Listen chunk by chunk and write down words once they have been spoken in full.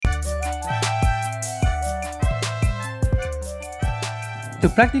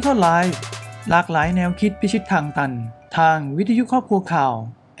The Practical Life หลากหลายแนวคิดพิชิตทางตันทางวิทยุครอบครัวข่าว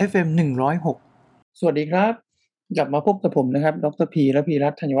FM 106สวัสดีครับกลับมาพบกับผมนะครับดร.พีและพีรั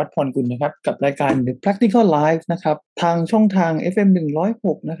ตน์ธัญวัฒน์พรกุลนะครับกับรายการ The Practical Life นะครับทางช่องทาง FM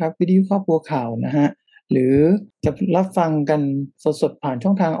 106นะครับวิทยุครอบครัวข่าวนะฮะหรือจะรับฟังกันสดๆผ่านช่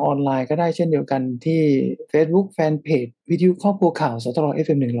องทางออนไลน์ก็ได้เช่นเดียวกันที่ Facebook Fanpage วิทยุครอบครัวข่าวสทร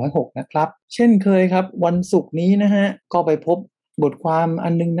FM 106นะครับเช่นเคยครับวันศุกร์นี้นะฮะก็ไปพบบทความอั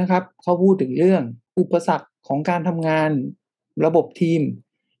นนึงนะครับเขาพูดถึงเรื่องอุปสรรคของการทำงานระบบทีม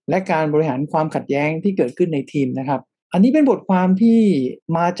และการบริหารความขัดแย้งที่เกิดขึ้นในทีมนะครับอันนี้เป็นบทความที่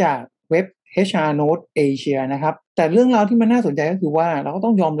มาจากเว็บ HR Note Asia นะครับแต่เรื่องราวที่มันน่าสนใจก็คือว่าเราก็ต้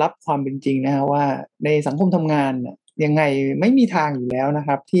องยอมรับความเป็นจริงนะฮะว่าในสังคมทำงานยังไงไม่มีทางอยู่แล้วนะค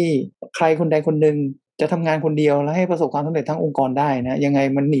รับที่ใครคนใดคนหนึ่งจะทำงานคนเดียวแล้วให้ประสบความสำเร็จทั้งองค์กรได้นะยังไง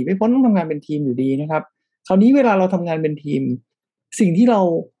มันหนีไม่พ้นต้องทำงานเป็นทีมอยู่ดีนะครับคราวนี้เวลาเราทำงานเป็นทีมสิ่งที่เรา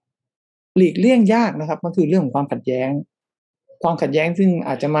หลีกเลี่ยงยากนะครับมันคือเรื่องของความขัดแย้งซึ่งอ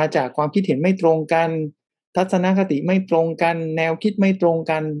าจจะมาจากความคิดเห็นไม่ตรงกันทัศนคติไม่ตรงกันแนวคิดไม่ตรง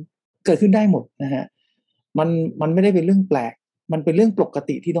กันเกิดขึ้นได้หมดนะฮะมันไม่ได้เป็นเรื่องแปลกมันเป็นเรื่องปก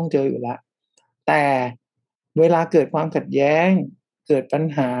ติที่ต้องเจออยู่แล้วแต่เวลาเกิดความขัดแย้งเกิดปัญ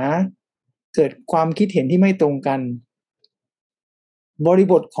หาเกิดความคิดเห็นที่ไม่ตรงกันบริ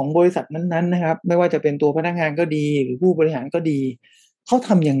บทของบริษัทนั้นๆนะครับไม่ว่าจะเป็นตัวพนักงานก็ดีหรือผู้บริหารก็ดีเขาท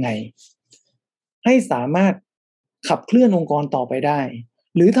ำยังไงให้สามารถขับเคลื่อนองค์กรต่อไปได้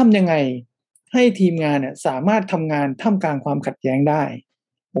หรือทำยังไงให้ทีมงานเนี่ยสามารถทำงานท่ามกลางความขัดแย้งได้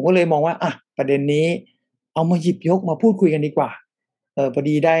ผมก็เลยมองว่าประเด็นนี้เอามาหยิบยกมาพูดคุยกันดีกว่าพอ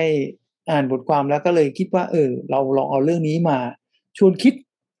ดีได้อ่านบทความแล้วก็เลยคิดว่าเราลองเอาเรื่องนี้มาชวนคิด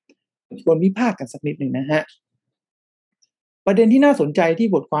ชวนวิพากษ์กันสักนิดหนึ่งนะฮะประเด็นที่น่าสนใจที่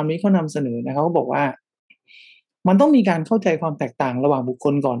บทความนี้เขานำเสนอนะครับเขาบอกว่ามันต้องมีการเข้าใจความแตกต่างระหว่างบุคค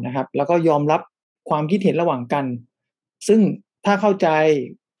ลก่อนนะครับแล้วก็ยอมรับความคิดเห็นระหว่างกันซึ่งถ้าเข้าใจ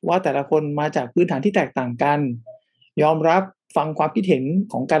ว่าแต่ละคนมาจากพื้นฐานที่แตกต่างกันยอมรับฟังความคิดเห็น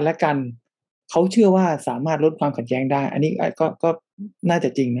ของกันและกันเขาเชื่อว่าสามารถลดความขัดแย้งได้อันนี้ก็น่าจะ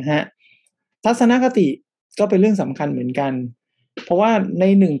จริงนะฮะทัศนคติก็เป็นเรื่องสำคัญเหมือนกันเพราะว่าใน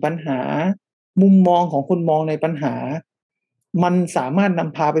หนึ่งปัญหามุมมองของคนมองในปัญหามันสามารถน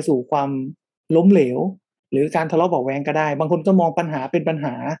ำพาไปสู่ความล้มเหลวหรือการทะเลาะเบาะแว้งก็ได้บางคนก็มองปัญหาเป็นปัญห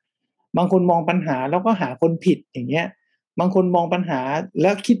าบางคนมองปัญหาแล้วก็หาคนผิดอย่างเงี้ยบางคนมองปัญหาแล้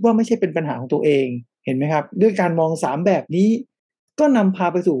วคิดว่าไม่ใช่เป็นปัญหาของตัวเองเห็นไหมครับด้วยการมอง3แบบนี้ก็นำพา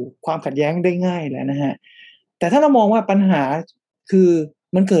ไปสู่ความขัดแย้งได้ง่ายแล้วนะฮะแต่ถ้าเรามองว่าปัญหาคือ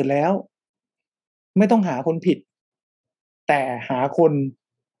มันเกิดแล้วไม่ต้องหาคนผิดแต่หาคน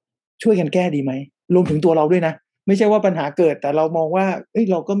ช่วยกันแก้ดีไหมรวมถึงตัวเราด้วยนะไม่ใช่ว่าปัญหาเกิดแต่เรามองว่า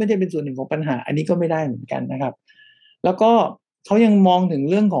เราก็ไม่ได้เป็นส่วนหนึ่งของปัญหาอันนี้ก็ไม่ได้เหมือนกันนะครับแล้วก็เขายังมองถึง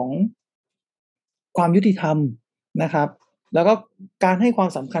เรื่องของความยุติธรรมนะครับแล้วก็การให้ความ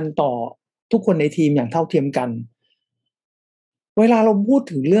สำคัญต่อทุกคนในทีมอย่างเท่าเทียมกันเวลาเราพูด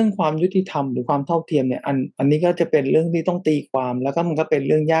ถึงเรื่องความยุติธรรมหรือความเท่าเทียมเนี่ยอันนี้ก็จะเป็นเรื่องที่ต้องตีความแล้วก็มันก็เป็นเ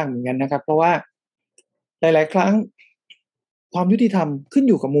รื่องยากเหมือนกันนะครับเพราะว่าหลายๆครั้งความยุติธรรมขึ้น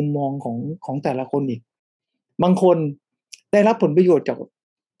อยู่กับมุมมองของแต่ละคนอีกบางคนได้รับผลประโยชน์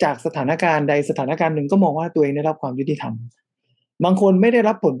จากสถานการณ์ใดสถานการณ์หนึ่งก็มองว่าตัวเองได้รับความยุติธรรมบางคนไม่ได้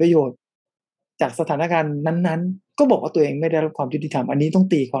รับผลประโยชน์จากสถานการณ์นั้นๆก็บอกว่าตัวเองไม่ได้รับความยุติธรรมอันนี้ต้อง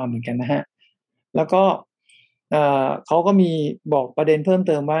ตีความเหมือนกันนะฮะแล้วก็เขาก็มีบอกประเด็นเพิ่มเ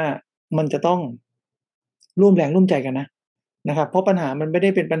ติมว่ามันจะต้องร่วมแรงร่วมใจกันนะครับเพราะปัญหามันไม่ได้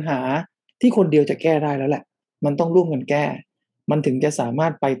เป็นปัญหาที่คนเดียวจะแก้ได้แล้วแหละมันต้องร่วมกันแก้มันถึงจะสามาร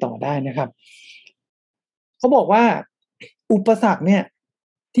ถไปต่อได้นะครับเขาบอกว่าอุปสรรคเนี่ย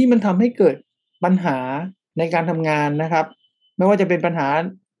ที่มันทำให้เกิดปัญหาในการทำงานนะครับไม่ว่าจะเป็นปัญหา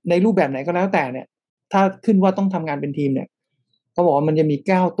ในรูปแบบไหนก็แล้วแต่เนี่ยถ้าขึ้นว่าต้องทำงานเป็นทีมเนี่ยเขาบอกว่ามันจะมี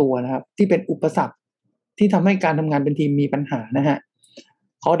9ตัวนะครับที่เป็นอุปสรรคที่ทำให้การทำงานเป็นทีมมีปัญหานะฮะ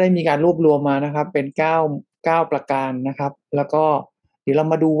เขาได้มีการรวบรวมมานะครับเป็น9ประการนะครับแล้วก็เดี๋ยวเรา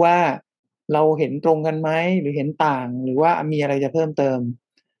มาดูว่าเราเห็นตรงกันไหมหรือเห็นต่างหรือว่ามีอะไรจะเพิ่มเติม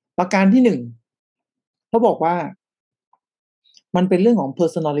ประการที่1เขาบอกว่ามันเป็นเรื่องของ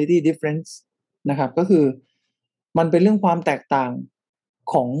personality difference นะครับก็คือมันเป็นเรื่องความแตกต่าง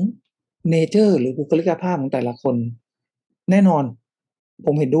ของ nature หรือบุคลิกภาพของแต่ละคนแน่นอนผ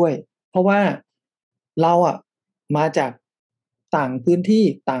มเห็นด้วยเพราะว่าเรามาจากต่างพื้นที่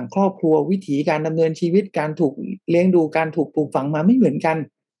ต่างครอบครัววิถีการดำเนินชีวิตการถูกเลี้ยงดูการถูกปลูกฝังมาไม่เหมือนกัน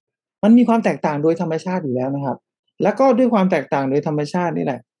มันมีความแตกต่างโดยธรรมชาติอยู่แล้วนะครับแล้วก็ด้วยความแตกต่างโดยธรรมชาตินี่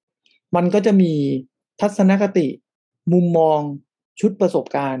แหละมันก็จะมีทัศนคติมุมมองชุดประสบ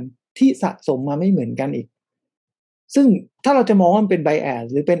การณ์ที่สะสมมาไม่เหมือนกันอีก ซึ่งถ้าเราจะมองว่ามันเป็นไบแอส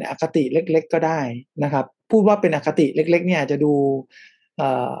หรือเป็นอคติเล็กๆก็ได้นะครับพูดว่าเป็นอคติเล็กๆเนี่ยอาจจะดูเอ่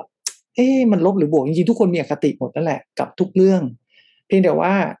อมันลบหรือบวกจริงๆทุกคนมีอคติหมดนั่นแหละกับทุกเรื่องเพียงแต่ว่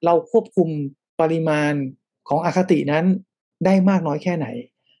าเราควบคุมปริมาณของอคตินั้นได้มากน้อยแค่ไหน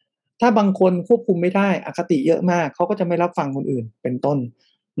ถ้าบางคนควบคุมไม่ได้อคติเยอะมากเขาก็จะไม่รับฟังคนอื่นเป็นต้น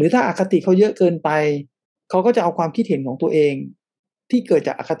หรือถ้าอคติเขาเยอะเกินไปเขาก็จะเอาความคิดเห็นของตัวเองที่เกิดจ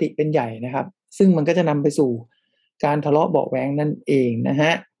ากอคติเป็นใหญ่นะครับซึ่งมันก็จะนำไปสู่การทะเลาะเบาะแว้งนั่นเองนะฮ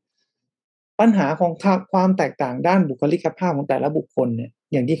ะปัญหาของความแตกต่างด้านบุคลิกภาพของแต่ละบุคคลเนี่ย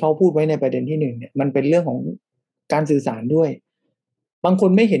อย่างที่เขาพูดไว้ในประเด็นที่หนึ่งเนี่ยมันเป็นเรื่องของการสื่อสารด้วยบางค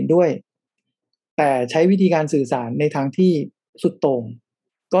นไม่เห็นด้วยแต่ใช้วิธีการสื่อสารในทางที่สุดโต่ง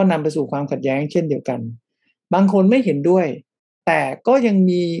ก็นำไปสู่ความขัดแย้งเช่นเดียวกันบางคนไม่เห็นด้วยแต่ก็ยัง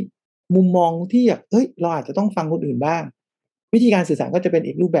มีมุมมองที่แบบเราอาจจะต้องฟังคนอื่นบ้างวิธีการสื่อสารก็จะเป็น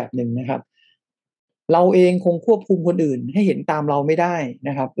อีกรูปแบบหนึ่งนะครับเราเองคงควบคุมคนอื่นให้เห็นตามเราไม่ได้น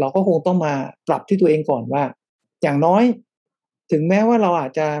ะครับเราก็คงต้องมาปรับที่ตัวเองก่อนว่าอย่างน้อยถึงแม้ว่าเราอา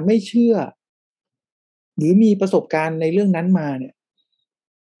จจะไม่เชื่อหรือมีประสบการณ์ในเรื่องนั้นมาเนี่ย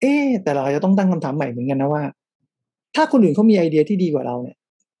แต่เราอาจจะต้องตั้งคำถามใหม่เหมือนกันนะว่าถ้าคนอื่นเขามีไอเดียที่ดีกว่าเราเนี่ย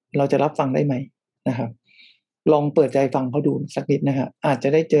เราจะรับฟังได้ไหมนะครับลองเปิดใจฟังเขาดูสักนิดนะครับอาจจะ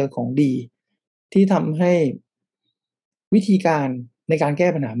ได้เจอของดีที่ทำให้วิธีการในการแก้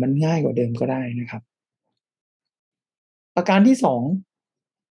ปัญหามันง่ายกว่าเดิมก็ได้นะครับประการที่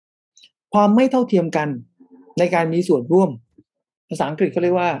2ความไม่เท่าเทียมกันในการมีส่วนร่วมภาษาอังกฤษเขาเรี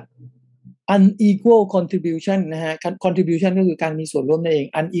ยกว่า unequal contribution นะฮะ contribution ก็คือการมีส่วนร่วมนั่นเอง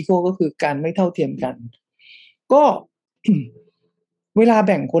unequal ก็คือการไม่เท่าเทียมกันก็ เวลาแ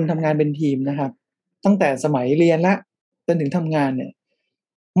บ่งคนทำงานเป็นทีมนะครับตั้งแต่สมัยเรียนและจนถึงทำงานเนี่ย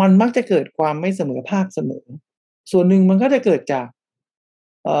มันมักจะเกิดความไม่เสมอภาคเสมอส่วนหนึ่งมันก็จะเกิดจาก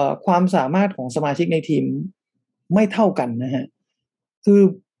ความสามารถของสมาชิกในทีมไม่เท่ากันนะฮะคือ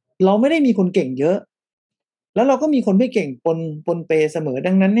เราไม่ได้มีคนเก่งเยอะแล้วเราก็มีคนไม่เก่งปนเปเสมอ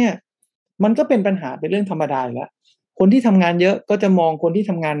ดังนั้นเนี่ยมันก็เป็นปัญหาเป็นเรื่องธรรมดาอยู่แล้วคนที่ทำงานเยอะก็จะมองคนที่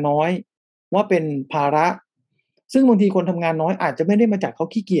ทำงานน้อยว่าเป็นภาระซึ่งบางทีคนทำงานน้อยอาจจะไม่ได้มาจากเขา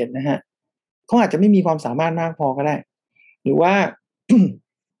ขี้เกียจนะฮะเขาอาจจะไม่มีความสามารถมากพอก็ได้หรือว่า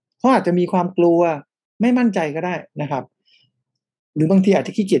เขาอาจจะมีความกลัวไม่มั่นใจก็ได้นะครับหรือบางทีอาจจ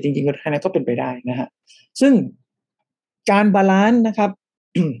ะขี้เกียจจริงๆก็ได้นะก็เป็นไปได้นะฮะซึ่งการบาลานซ์นะครับ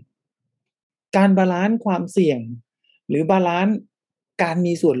การบาลานซ์ความเสี่ยงหรือบาลานซ์การ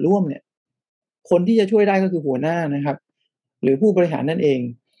มีส่วนร่วมเนี่ยคนที่จะช่วยได้ก็คือหัวหน้านะครับหรือผู้บริหารนั่นเอง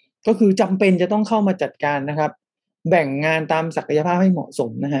ก็คือจำเป็นจะต้องเข้ามาจัดการนะครับแบ่งงานตามศักยภาพให้เหมาะส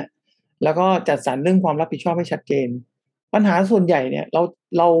มนะฮะแล้วก็จัดสรรเรื่องความรับผิดชอบให้ชัดเจนปัญหาส่วนใหญ่เนี่ย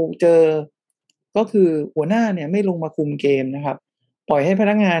เราเจอก็คือหัวหน้าเนี่ยไม่ลงมาคุมเกมนะครับปล่อยให้พ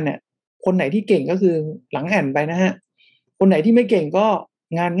นักงานเนี่ยคนไหนที่เก่งก็คือหลังแอ่นไปนะฮะคนไหนที่ไม่เก่งก็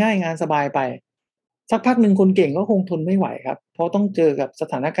งานง่ายงานสบายไปสักพักหนึ่งคนเก่งก็คงทนไม่ไหวครับเพราะต้องเจอกับส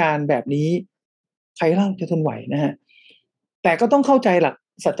ถานการณ์แบบนี้ใครเล่าจะทนไหวนะฮะแต่ก็ต้องเข้าใจหลัก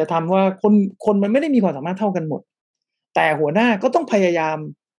สัจธรรมว่าคนมันไม่ได้มีความสามารถเท่ากันหมดแต่หัวหน้าก็ต้องพยายาม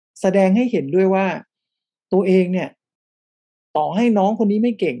แสดงให้เห็นด้วยว่าตัวเองเนี่ยต่อให้น้องคนนี้ไ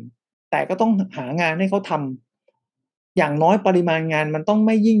ม่เก่งแต่ก็ต้องหางานให้เขาทำอย่างน้อยปริมาณงานมันต้องไ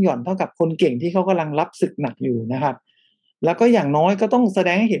ม่ยิ่งหย่อนเท่ากับคนเก่งที่เขากำลังรับศึกหนักอยู่นะครับแล้วก็อย่างน้อยก็ต้องแสด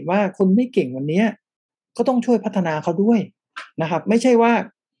งให้เห็นว่าคนไม่เก่งวันนี้ก็ต้องช่วยพัฒนาเขาด้วยนะครับไม่ใช่ว่า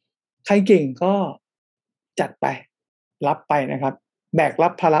ใครเก่งก็จัดไปรับไปนะครับแบกรั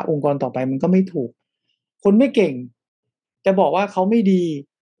บภาระองค์กรต่อไปมันก็ไม่ถูกคนไม่เก่งจะบอกว่าเขาไม่ดี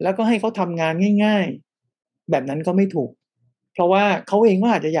แล้วก็ให้เขาทำงานง่ายๆแบบนั้นก็ไม่ถูกเพราะว่าเขาเองก็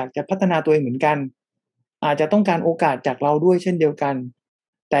อาจจะอยากจะพัฒนาตัวเองเหมือนกันอาจจะต้องการโอกาสจากเราด้วยเช่นเดียวกัน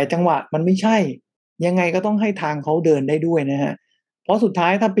แต่จังหวะมันไม่ใช่ยังไงก็ต้องให้ทางเขาเดินได้ด้วยนะฮะเพราะสุดท้า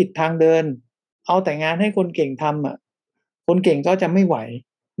ยถ้าปิดทางเดินเอาแต่งานให้คนเก่งทำคนเก่งก็จะไม่ไหว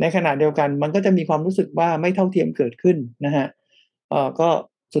ในขณะเดียวกันมันก็จะมีความรู้สึกว่าไม่เท่าเทียมเกิดขึ้นนะฮะก็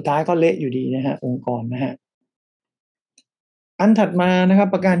สุดท้ายก็เละอยู่ดีนะฮะองค์กรนะฮะอันถัดมานะครับ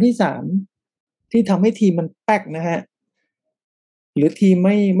ประการที่3ที่ทำให้ทีมมันแป๊กนะฮะหรือทีม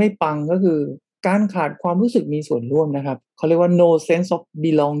ไม่ปังก็คือการขาดความรู้สึกมีส่วนร่วมนะครับเขาเรียกว่า no sense of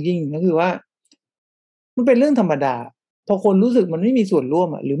belonging ก็คือว่ามันเป็นเรื่องธรรมดาพอคนรู้สึกมันไม่มีส่วนร่วม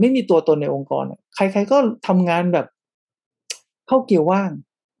หรือไม่มีตัวตนในองค์กรใครๆก็ทำงานแบบเข้าเกียร์ว่าง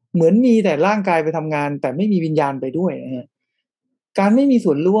เหมือนมีแต่ร่างกายไปทำงานแต่ไม่มีวิญญาณไปด้วยนะฮะการไม่มี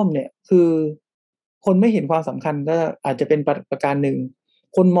ส่วนร่วมเนี่ยคือคนไม่เห็นความสำคัญก็อาจจะเป็นประการหนึ่ง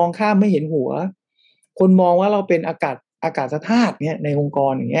คนมองข้ามไม่เห็นหัวคนมองว่าเราเป็นอากาศธาตุเนี่ยในองค์ก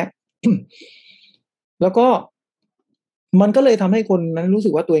รอย่างเงี้ย แล้วก็มันก็เลยทำให้คนนั้นรู้สึ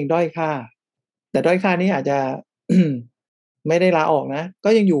กว่าตัวเองด้อยค่าแต่ด้อยค่านี้อาจจะ ไม่ได้ลาออกนะก็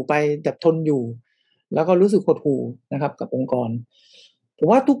ยังอยู่ไปแบบทนอยู่แล้วก็รู้สึกหดหู่นะครับกับองค์กรผม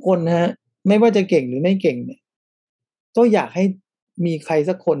ว่าทุกคนนะฮะไม่ว่าจะเก่งหรือไม่เก่งเนี่ยก็อยากให้มีใคร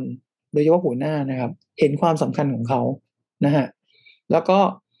สักคนโดยเฉพาะหัวหน้านะครับเห็นความสำคัญของเขานะฮะแล้วก็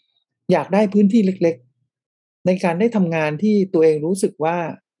อยากได้พื้นที่เล็กๆในการได้ทำงานที่ตัวเองรู้สึกว่า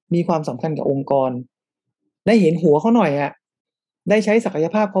มีความสำคัญกับองค์กรได้เห็นหัวเขาหน่อยอะได้ใช้ศักย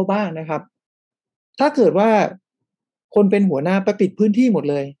ภาพเขาบ้างนะครับถ้าเกิดว่าคนเป็นหัวหน้าไปปิดพื้นที่หมด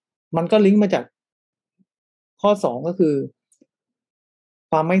เลยมันก็ลิงก์มาจากข้อ2ก็คือ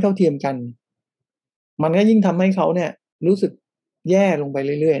ความไม่เท่าเทียมกันมันก็ยิ่งทำให้เขาเนี่ยรู้สึกแย่ลงไป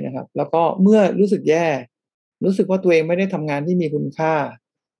เรื่อยๆนะครับแล้วก็เมื่อรู้สึกแย่รู้สึกว่าตัวเองไม่ได้ทำงานที่มีคุณค่า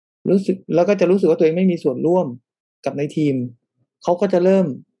รู้สึกแล้วก็จะรู้สึกว่าตัวเองไม่มีส่วนร่วมกับในทีมเขาก็จะเริ่ม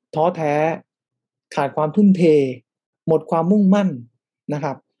ท้อแท้ขาดความทุ่มเทหมดความมุ่งมั่นนะค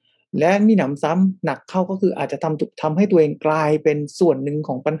รับและมีหนำซ้ำหนักเข้าก็คืออาจจะทำให้ตัวเองกลายเป็นส่วนหนึ่งข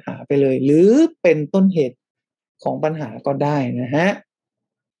องปัญหาไปเลยหรือเป็นต้นเหตุของปัญหาก็ได้นะฮะ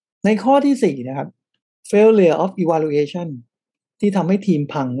ในข้อที่4นะครับ failure of evaluation ที่ทำให้ทีม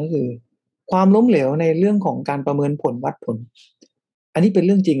พังก็คือความล้มเหลวในเรื่องของการประเมินผลวัดผลอันนี้เป็นเ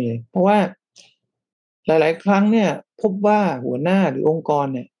รื่องจริงเลยเพราะว่าหลายๆครั้งเนี่ยพบว่าหัวหน้าหรือองค์กร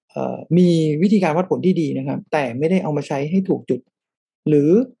เนี่ยมีวิธีการวัดผลที่ดีนะครับแต่ไม่ได้เอามาใช้ให้ถูกจุดหรื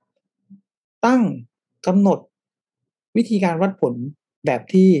อตั้งกำหนดวิธีการวัดผลแบบ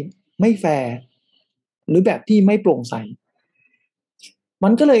ที่ไม่แฟร์หรือแบบที่ไม่โปร่งใสมั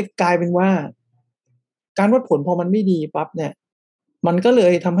นก็เลยกลายเป็นว่าการวัดผลพอมันไม่ดีปั๊บเนี่ยมันก็เล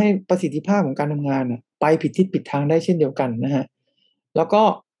ยทำให้ประสิทธิภาพของการทำงานไปผิดทิศผิดทางได้เช่นเดียวกันนะฮะแล้วก็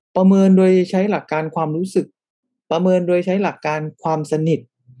ประเมินโดยใช้หลักการความรู้สึกประเมินโดยใช้หลักการความสนิท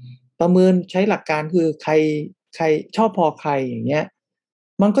ประเมินใช้หลักการคือใครชอบพอใครอย่างเงี้ย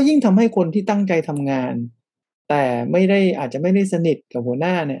มันก็ยิ่งทำให้คนที่ตั้งใจทำงานแต่อาจจะไม่ได้สนิทกับหัวห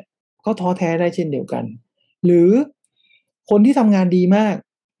น้าเนี่ยก็ท้อแท้ได้เช่นเดียวกันหรือคนที่ทำงานดีมาก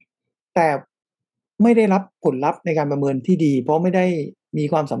แต่ไม่ได้รับผลลัพธ์ในการประเมินที่ดีเพราะไม่ได้มี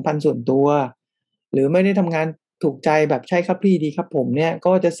ความสัมพันธ์ส่วนตัวหรือไม่ได้ทำงานถูกใจแบบใช่ครับพี่ดีครับผมเนี่ย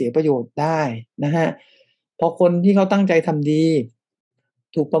ก็จะเสียประโยชน์ได้นะฮะพอคนที่เขาตั้งใจทำดี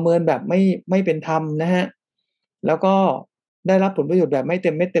ถูกประเมินแบบไม่เป็นธรรมนะฮะแล้วก็ได้รับผลประโยชน์แบบไม่เต็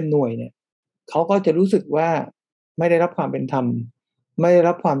มเม็ดเต็มหน่วยเนี่ยเขาก็จะรู้สึกว่าไม่ได้รับความเป็นธรรมไม่ได้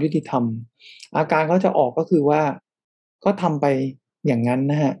รับความยุติธรรมอาการเขาจะออกก็คือว่าก็ทำไปอย่างนั้น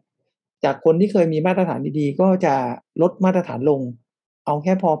นะฮะจากคนที่เคยมีมาตรฐานดีๆก็จะลดมาตรฐานลงเอาแ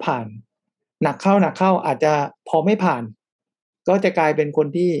ค่พอผ่านหนักเข้าอาจจะพอไม่ผ่านก็จะกลายเป็นคน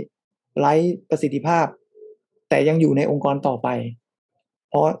ที่ไร้ประสิทธิภาพแต่ยังอยู่ในองค์กรต่อไป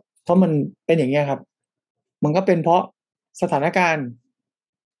เพราะมันเป็นอย่างเงี้ยครับมันก็เป็นเพราะสถานการณ์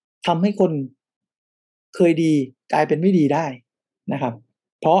ทำให้คนเคยดีกลายเป็นไม่ดีได้นะครับ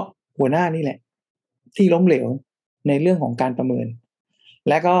เพราะหัวหน้านี่แหละที่ล้มเหลวในเรื่องของการประเมิน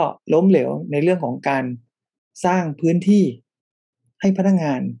และก็ล้มเหลวในเรื่องของการสร้างพื้นที่ให้พนักง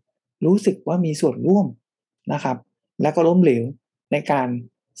านรู้สึกว่ามีส่วนร่วมนะครับและก็ล้มเหลวในการ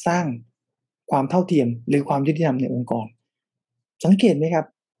สร้างความเท่าเทียมหรือความยุติธรรมในองค์กรสังเกตไหมครับ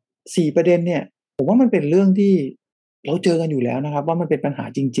4ประเด็นเนี่ยผมว่ามันเป็นเรื่องที่เราเจอกันอยู่แล้วนะครับว่ามันเป็นปัญหา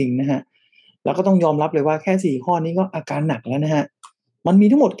จริงๆนะฮะแล้วก็ต้องยอมรับเลยว่าแค่4ข้อนี้ก็อาการหนักแล้วนะฮะมันมี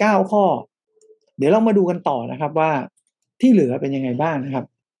ทั้งหมด9ข้อเดี๋ยวเรามาดูกันต่อนะครับว่าที่เหลือเป็นยังไงบ้างนะครับ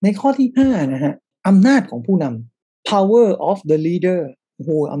ในข้อที่5นะฮะอำนาจของผู้นำ power of the leader โอ้โฮ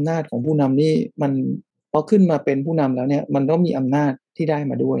อำนาจของผู้นำนี่มันพอขึ้นมาเป็นผู้นำแล้วเนี่ยมันต้องมีอำนาจที่ได้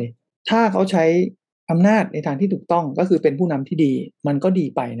มาด้วยถ้าเขาใช้อำนาจในทางที่ถูกต้องก็คือเป็นผู้นำที่ดีมันก็ดี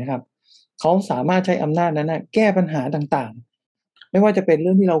ไปนะครับเขาสามารถใช้อำนาจนั้นน่ะแก้ปัญหาต่างๆไม่ว่าจะเป็นเ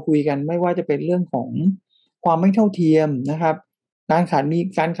รื่องที่เราคุยกันไม่ว่าจะเป็นเรื่องของความไม่เท่าเทียมนะครับการขา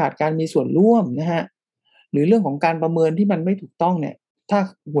ดการมีส่วนร่วมนะฮะหรือเรื่องของการประเมินที่มันไม่ถูกต้องเนี่ยถ้า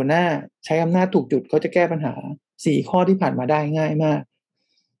หัวหน้าใช้อำนาจถูกจุดเขาจะแก้ปัญหา4ข้อที่ผ่านมาได้ง่ายมาก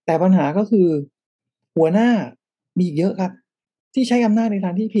แต่ปัญหาก็คือหัวหน้ามีอีกเยอะครับที่ใช้อำนาจในท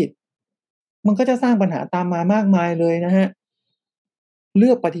างที่ผิดมันก็จะสร้างปัญหาตามมามากมายเลยนะครับเลื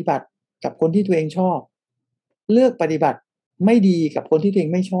อกปฏิบัติกับคนที่ตัวเองชอบเลือกปฏิบัติไม่ดีกับคนที่ตัวเอ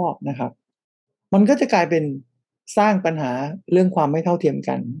งไม่ชอบนะครับมันก็จะกลายเป็นสร้างปัญหาเรื่องความไม่เท่าเทียม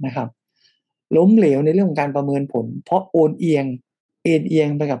กันนะครับล้มเหลวในเรื่องของการประเมินผลเพราะเอนเอียง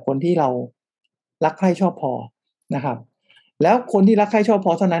ไปกับคนที่เรารักใคร่ชอบพอนะครับแล้วคนที่รักใคร่ชอบพ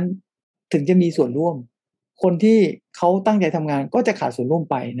อเท่านั้นถึงจะมีส่วนร่วมคนที่เขาตั้งใจทำงานก็จะขาดส่วนร่วม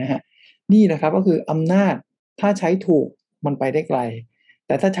ไปนะฮะนี่นะครับก็คืออำนาจถ้าใช้ถูกมันไปได้ไกลแ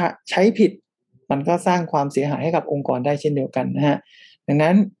ต่ถ้าใช้ผิดมันก็สร้างความเสียหายให้กับองค์กรได้เช่นเดียวกันนะฮะดัง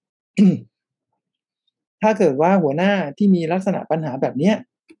นั้น ถ้าเกิดว่าหัวหน้าที่มีลักษณะปัญหาแบบเนี้ย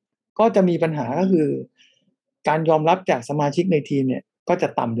ก็จะมีปัญหาก็คือการยอมรับจากสมาชิกในทีมเนี่ยก็จะ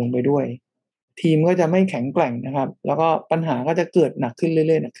ต่ำลงไปด้วยทีมก็จะไม่แข็งแกร่งนะครับแล้วก็ปัญหาก็จะเกิดหนักขึ้นเรื่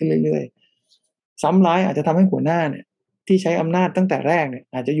อยๆหนักขึ้นเรื่อยๆซ้ำร้ายอาจจะทำให้หัวหน้าเนี่ยที่ใช้อำนาจตั้งแต่แรกเนี่ย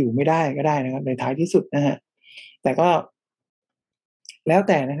อาจจะอยู่ไม่ได้ก็ได้นะครับในท้ายที่สุดนะฮะแต่ก็แล้วแ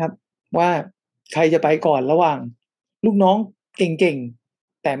ต่นะครับว่าใครจะไปก่อนระหว่างลูกน้องเก่ง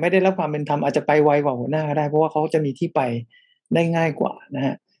ๆแต่ไม่ได้รับความเป็นธรรมอาจจะไปไวกว่าหัวหน้าก็ได้เพราะว่าเขาจะมีที่ไปได้ง่ายกว่านะฮ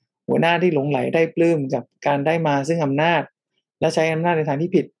ะหัวหน้าที่หลงใหลได้ปลื้มกับการได้มาซึ่งอำนาจและใช้อำนาจในทาง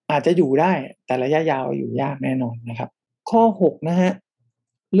ที่ผิดอาจจะอยู่ได้แต่ระยะยาวอยู่ยากแน่นอนนะครับข้อ6นะฮะ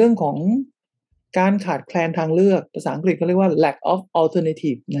เรื่องของการขาดแคลนทางเลือกภาษาอังกฤษเขาเรียกว่า lack of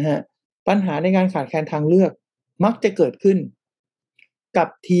alternative นะฮะปัญหาในการขาดแคลนทางเลือกมักจะเกิดขึ้นกับ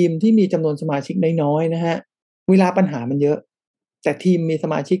ทีมที่มีจำนวนสมาชิกน้อยๆนะฮะเวลาปัญหามันเยอะแต่ทีมมีส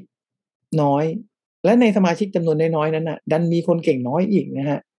มาชิกน้อยและในสมาชิกจำนวนน้อยๆนั้นน่ะดันมีคนเก่งน้อยอีกนะ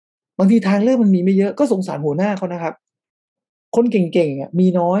ฮะบางทีทางเลือกมันมีไม่เยอะก็สงสารหัวหน้าเขานะครับคนเก่งๆอ่ะมี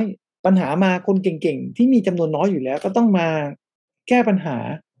น้อยปัญหามาคนเก่งๆที่มีจำนวนน้อยอยู่แล้วก็ต้องมาแก้ปัญหา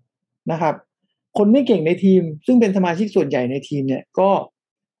นะครับคนไม่เก่งในทีมซึ่งเป็นสมาชิกส่วนใหญ่ในทีมเนี่ยก็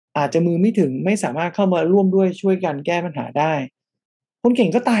อาจจะมือไม่ถึงไม่สามารถเข้ามาร่วมด้วยช่วยกันแก้ปัญหาได้คนเก่ง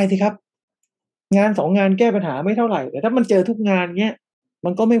ก็ตายสิครับงาน2งานแก้ปัญหาไม่เท่าไหร่แต่ถ้ามันเจอทุกงานเงี้ยมั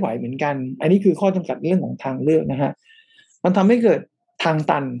นก็ไม่ไหวเหมือนกันอันนี้คือข้อจำกัดเรื่องของทางเลือกนะฮะมันทำให้เกิดทาง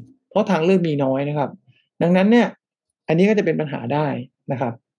ตันเพราะทางเลือกมีน้อยนะครับดังนั้นเนี่ยอันนี้ก็จะเป็นปัญหาได้นะครั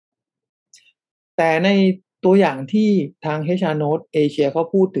บแต่ในตัวอย่างที่ทาง HR Note เอเชียเขา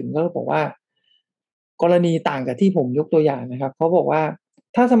พูดถึงก็บอกว่ากรณีต่างกับที่ผมยกตัวอย่างนะครับเขาบอกว่า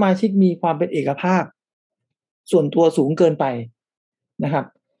ถ้าสมาชิกมีความเป็นเอกภาพส่วนตัวสูงเกินไปนะครับ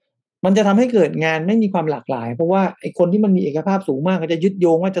มันจะทำให้เกิดงานไม่มีความหลากหลายเพราะว่าไอ้คนที่มันมีเอกภาพสูงมากก็จะยึดโย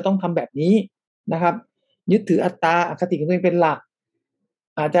งว่าจะต้องทำแบบนี้นะครับยึดถืออัตตาอคติของตัวเองเป็นหลัก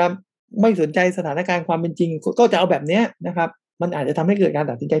อาจจะไม่สนใจสถานการณ์ความเป็นจริงก็จะเอาแบบเนี้ยนะครับมันอาจจะทำให้เกิดการ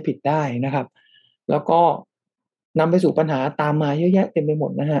ตัดสินใจผิดได้นะครับแล้วก็นำไปสู่ปัญหาตามมาเยอะแยะเต็มไปหม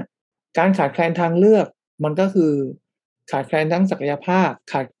ดนะฮะการขาดแคลนทางเลือกมันก็คือขาดแคลนทั้งศักยภาพ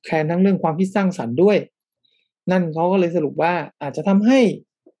ขาดแคลนทั้งเรื่องความคิดสร้างสรรค์ด้วยนั่นเขาก็เลยสรุปว่าอาจจะทำให้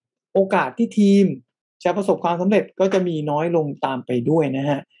โอกาสที่ทีมจะประสบความสำเร็จก็จะมีน้อยลงตามไปด้วยนะ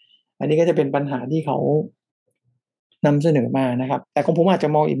ฮะอันนี้ก็จะเป็นปัญหาที่เขานำเสนอมานะครับแต่ของผมอาจจะ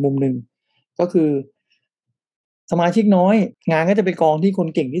มองอีกมุมหนึ่งก็คือสมาชิกน้อยงานก็จะไปกองที่คน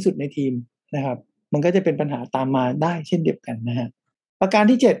เก่งที่สุดในทีมนะครับมันก็จะเป็นปัญหาตามมาได้เช่นเดียวกันนะฮะประการ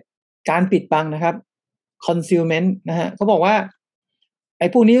ที่7การปิดบังนะครับ concealment นะฮะเขาบอกว่าไอ้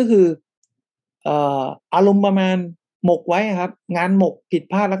พวกนี้ก็คืออารมณ์ประมาณหมกไว้ครับงานหมกผิด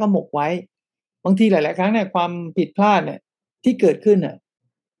พลาดแล้วก็หมกไว้บางทีหลายๆครั้งเนี่ยความผิดพลาดเนี่ยที่เกิดขึ้นน่ะ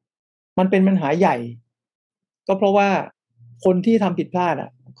มันเป็นปัญหาใหญ่ก็เพราะว่าคนที่ทำผิดพลาดอ่ะ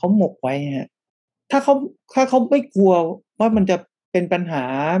เขาหมกไว้ฮะถ้าเขาถ้าเขาไม่กลัวว่ามันจะเป็นปัญหา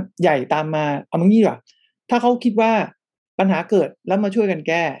ใหญ่ตามมาเอางี้ดีกว่าถ้าเขาคิดว่าปัญหาเกิดแล้วมาช่วยกันแ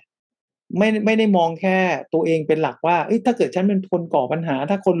ก้ไม่ได้มองแค่ตัวเองเป็นหลักว่าถ้าเกิดฉันเป็นคนก่อปัญหา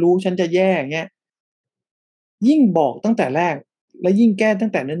ถ้าคนรู้ฉันจะแย่เงี้ยยิ่งบอกตั้งแต่แรกและยิ่งแก้ตั้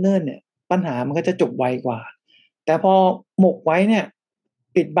งแต่เนิ่นๆเนี่ยปัญหามันก็จะจบไวกว่าแต่พอหมกไว้เนี่ย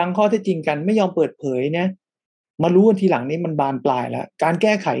ปิดบังข้อเท็จจริงกันไม่ยอมเปิดเผยเนี่ยมารู้กันทีหลังนี้มันบานปลายแล้วการแ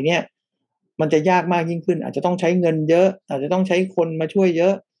ก้ไขเนี่ยมันจะยากมากยิ่งขึ้นอาจจะต้องใช้เงินเยอะอาจจะต้องใช้คนมาช่วยเยอ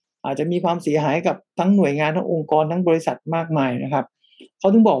ะอาจจะมีความเสียหายกับทั้งหน่วยงานทั้งองค์กรทั้งบริษัทมากมายนะครับเขา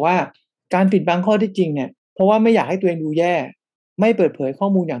ถึงบอกว่าการปิดบังข้อเท็จจริงเนี่ยเพราะว่าไม่อยากให้ตัวเองดูแย่ไม่เปิดเผยข้อ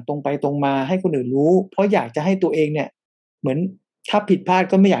มูลอย่างตรงไปตรงมาให้คนอื่นรู้เพราะอยากจะให้ตัวเองเนี่ยเหมือนถ้าผิดพลาด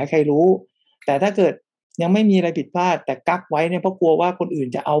ก็ไม่อยากให้ใครรู้แต่ถ้าเกิดยังไม่มีอะไรผิดพลาดแต่กักไว้เนี่ยเพราะกลัวว่าคนอื่น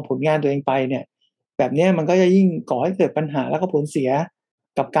จะเอาผลงานตัวเองไปเนี่ยแบบนี้มันก็จะยิ่งก่อให้เกิดปัญหาแล้วก็ผลเสีย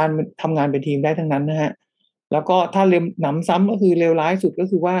กับการทำงานเป็นทีมได้ทั้งนั้นนะฮะแล้วก็ถ้าเลวหนำซ้ำก็คือเลวร้ายสุดก็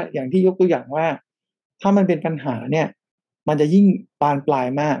คือว่าอย่างที่ยกตัวอย่างว่าถ้ามันเป็นปัญหาเนี่ยมันจะยิ่งบานปลาย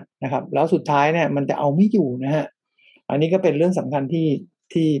มากนะครับแล้วสุดท้ายเนี่ยมันจะเอาไม่อยู่นะฮะอันนี้ก็เป็นเรื่องสำคัญ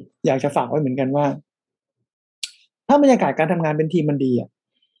ที่อยากจะฝากไว้เหมือนกันว่าถ้าบรรยากาศการทำงานเป็นทีมมันดีอ่ะ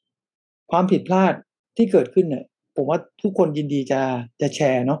ความผิดพลาดที่เกิดขึ้นเนี่ยผมว่าทุกคนยินดีจะแช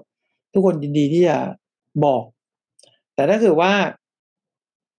ร์เนาะทุกคนยินดีที่จะบอกแต่ถ้าเกิดว่า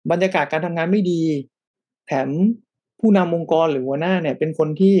บรรยากาศการทำงานไม่ดีแถมผู้นำองค์กรหรือหัวหน้าเนี่ยเป็นคน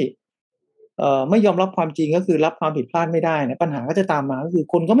ที่ไม่ยอมรับความจริงก็คือรับความผิดพลาดไม่ได้เนี่ยปัญหาก็จะตามมาก็คือ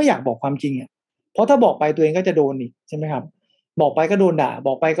คนก็ไม่อยากบอกความจริงอ่ะเพราะถ้าบอกไปตัวเองก็จะโดนอีกใช่ไหมครับบอกไปก็โดนด่าบ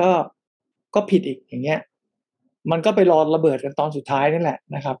อกไปก็ผิดอีกอย่างเงี้ยมันก็ไปรอระเบิดกันตอนสุดท้ายนั่นแหละ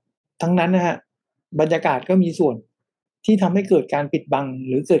นะครับทั้งนั้นนะฮะบรรยากาศก็มีส่วน ที่ทำให้เกิดการปิดบัง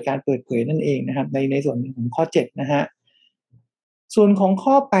หรือเกิดการเปิดเผยนั่นเองนะครับในส่วนของข้อ7นะฮะส่วนของ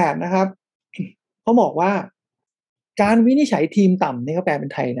ข้อ8นะครับเขาบอกว่าการวินิจฉัยทีมต่ำนี่ก็แปลเป็น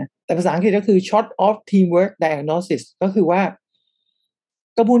ไทยนะแต่ภาษาอังกฤษก็คือ short of teamwork diagnosis ก็คือว่า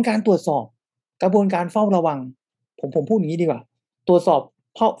กระบวนการตรวจสอบกระบวนการเฝ้าระวังผมพูดอย่างนี้ดีกว่าตรวจสอบ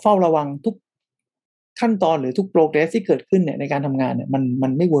เฝ้าระวังทุกขั้นตอนหรือทุก progress ที่เกิดขึ้นเนี่ยในการทำงานเนี่ยมั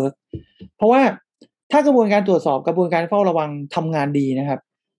นไม่เวิร์กเพราะว่าถ้ากระบวนการตรวจสอบกระบวนการเฝ้าระวังทำงานดีนะครับ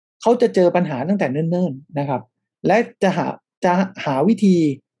เขาจะเจอปัญหาตั้งแต่เนิ่นๆนะครับและจะหาวิธี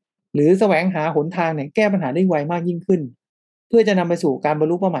หรือแสวงหาหนทางเนี่ยแก้ปัญหาได้ไวมากยิ่งขึ้นเพื่อจะนำไปสู่การบรร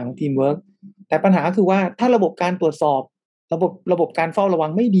ลุเป้าหมายของทีมเวิร์กแต่ปัญหาคือว่าถ้าระบบการตรวจสอบระบบการเฝ้าระวั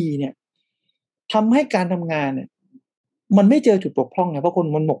งไม่ดีเนี่ยทำให้การทำงานเนี่ยมันไม่เจอจุดบกพร่องไงเพราะคน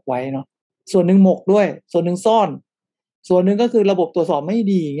มันหมกไว้เนาะส่วนหนึ่งหมกด้วยส่วนหนึ่งซ่อนส่วนหนึ่งก็คือระบบตรวจสอบไม่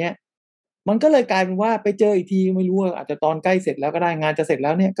ดีอย่างเงี้ยมันก็เลยกลายเป็นว่าไปเจออีกทีไม่รู้อาจจะตอนใกล้เสร็จแล้วก็ได้งานจะเสร็จแล้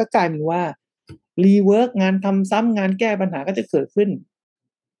วเนี่ยก็กลายเป็นว่ารีเวิร์กงานทำซ้ำงานแก้ปัญหาก็จะเกิดขึ้น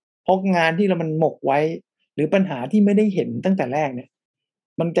เพราะงานที่มันหมกไว้หรือปัญหาที่ไม่ได้เห็นตั้งแต่แรกเนี่ย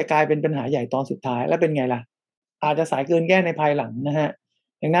มันจะกลายเป็นปัญหาใหญ่ตอนสุดท้ายแล้วเป็นไงล่ะอาจจะสายเกินแก้ในภายหลังนะฮะ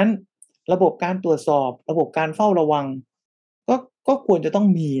ดังนั้นระบบการตรวจสอบระบบการเฝ้าระวังก็ก็ควรจะต้อง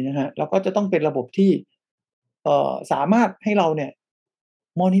มีนะฮะแล้วก็จะต้องเป็นระบบที่สามารถให้เราเนี่ย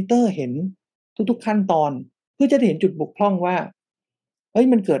มอนิเตอร์เห็นทุกๆขั้นตอนเพื่อจะได้เห็นจุดบกพร่องว่าเฮ้ย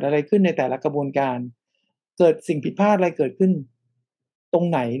มันเกิดอะไรขึ้นในแต่ละกระบวนการเกิดสิ่งผิดพลาดอะไรเกิดขึ้นตรง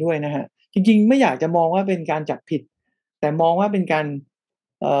ไหนด้วยนะครับจริงๆไม่อยากจะมองว่าเป็นการจับผิดแต่มองว่าเป็นการ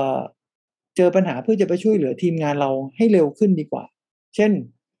เอ่อเจอปัญหาเพื่อจะไปช่วยเหลือทีมงานเราให้เร็วขึ้นดีกว่าเช่น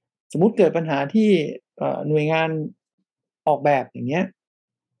สมมุติเกิดปัญหาที่หน่วยงานออกแบบอย่างเงี้ย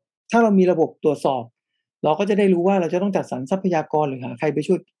ถ้าเรามีระบบตรวจสอบเราก็จะได้รู้ว่าเราจะต้องจัดสรรทรัพยากรหรือหาใครไป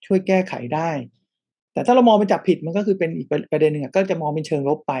ช่วยแก้ไขได้แต่ถ้าเรามองเป็นจับผิดมันก็คือเป็นอีกประเด็นหนึ่งก็จะมองเป็นเชิงล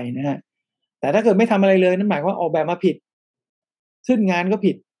บไปนะครับแต่ถ้าเกิดไม่ทำอะไรเลยนั่นหมายว่าออกแบบมาผิดขึ้นงานก็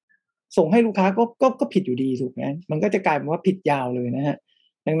ผิดส่งให้ลูกค้าก็ผิดอยู่ดีถูกไหมมันก็จะกลายเป็นว่าผิดยาวเลยนะฮะ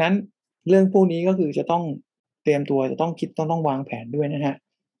ดังนั้นเรื่องพวกนี้ก็คือจะต้องเตรียมตัวจะต้องคิดต้องวางแผนด้วยนะฮะ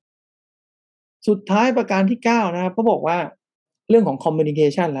สุดท้ายประการที่9นะครับเขาบอกว่าเรื่องของ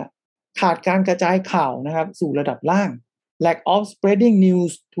communication แล้วขาดการกระจายข่าวนะครับสู่ระดับล่าง lack of spreading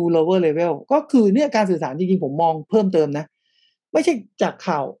news to lower level ก็คือเนี่ยการสื่อสารจริงๆผมมองเพิ่มเติมนะไม่ใช่จาก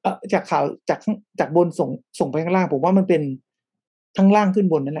ข่าวจากบนส่งไปข้างล่างผมว่ามันเป็นทั้งล่างขึ้น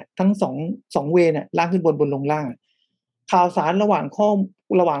บนนั่นแหละทั้งสองเวย์เนี่ยล่างขึ้นบนลงล่างข่าวสารระหว่าง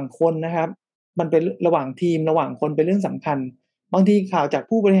คนนะครับมันเป็นระหว่างทีมระหว่างคนเป็นเรื่องสำคัญบางทีข่าวจาก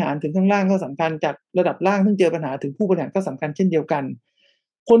ผู้บริหารถึงข้างล่างก็สำคัญจากระดับล่างซึ่งเจอปัญหาถึงผู้บริหารก็สำคัญเช่นเดียวกัน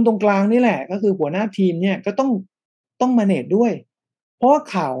คนตรงกลางนี่แหละก็คือหัวหน้าทีมเนี่ยก็ต้อง manage ด้วยเพราะว่า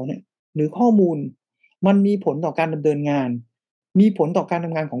ข่าวเนี่ยหรือข้อมูลมันมีผลต่อการดำเนินงานมีผลต่อการท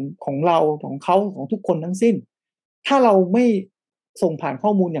ำงานของเราของเขาของทุกคนทั้งสิ้นถ้าเราไม่ส่งผ่านข้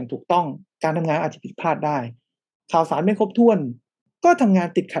อมูลอย่างถูกต้องการทำงานอาจจะผิดพลาดได้ข่าวสารไม่ครบถ้วนก็ทำงาน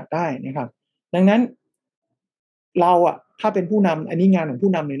ติดขัดได้นะครับดังนั้นเราอะถ้าเป็นผู้นำอันนี้งานของ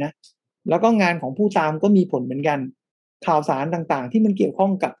ผู้นำเลยนะแล้วก็งานของผู้ตามก็มีผลเหมือนกันข่าวสารต่างๆที่มันเกี่ยวข้อ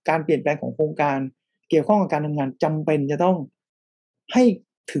งกับการเปลี่ยนแปลงของโครงการเกี่ยวข้องกับการทำงานจำเป็นจะต้องให้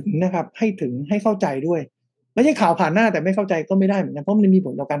ถึงนะครับให้ถึงให้เข้าใจด้วยไม่ใช่ข่าวผ่านหน้าแต่ไม่เข้าใจก็ไม่ได้เหมือนกันเพราะมันมีผ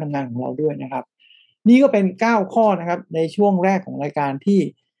ลต่อการทำงานของเราด้วยนะครับนี่ก็เป็น9ข้อนะครับในช่วงแรกของรายการที่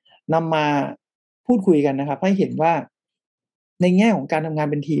นำมาพูดคุยกันนะครับให้เห็นว่าในแง่ของการทำงาน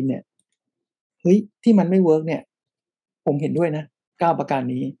เป็นทีมเนี่ยเฮ้ยที่มันไม่เวิร์กเนี่ยผมเห็นด้วยนะ9ประการ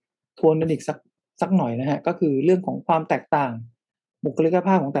นี้ทวนกันอีกสักหน่อยนะฮะก็คือเรื่องของความแตกต่างบุคลิกภ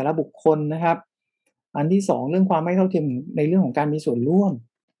าพของแต่ละบุคคลนะครับอันที่2เรื่องความไม่เท่าเทียมในเรื่องของการมีส่วนร่วม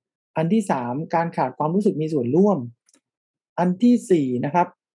อันที่3การขาดความรู้สึกมีส่วนร่วมอันที่4นะครับ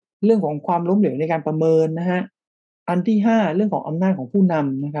เรื่องของความล้มเหลวในการประเมินนะฮะอันที่5เรื่องของอำนาจของผู้น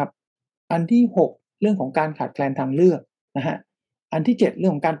ำนะครับอันที่6เรื่องของการขาดแคลนทางเลือกนะฮะอันที่7เรื่อ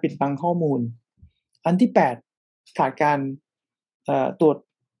งของการปิดบังข้อมูลอันที่8ขาดการตร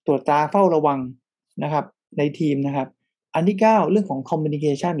วจตราเฝ้าระวังนะครับในทีมนะครับอันที่9เรื่องของ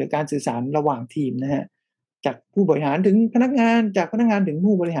communication หรือการสื่อสารระหว่างทีมนะฮะจากผู้บริหารถึงพนักงานจากพนักงานถึง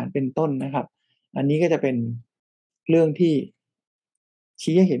ผู้บริหารเป็นต้นนะครับอันนี้ก็จะเป็นเรื่องที่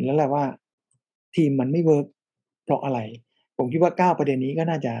ชี้ให้เห็นแล้วแหละว่าทีมมันไม่เวิร์กเพราะอะไรผมคิดว่า9ประเด็นนี้ก็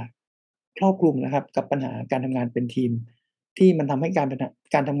น่าจะครอบคลุมนะครับกับปัญหาการทำงานเป็นทีมที่มันทำให้กา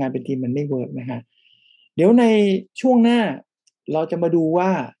รทำงานเป็นทีมมันไม่เวิร์กนะฮะเดี๋ยวในช่วงหน้าเราจะมาดูว่า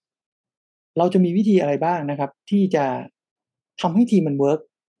เราจะมีวิธีอะไรบ้างนะครับที่จะทำให้ทีมมันเวิร์ก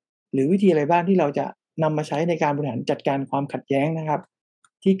หรือวิธีอะไรบ้างที่เราจะนำมาใช้ในการบริหารจัดการความขัดแย้งนะครับ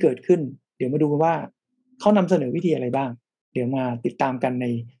ที่เกิดขึ้นเดี๋ยวมาดูกันว่า เขานำเสนอวิธีอะไรบ้างเดี๋ยวมาติดตามกันใน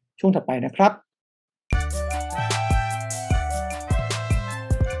ช่วงถัดไปนะครับ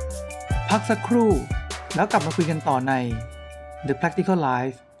พักสักครู่แล้วกลับมาคุยกันต่อใน The Practical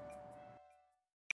Life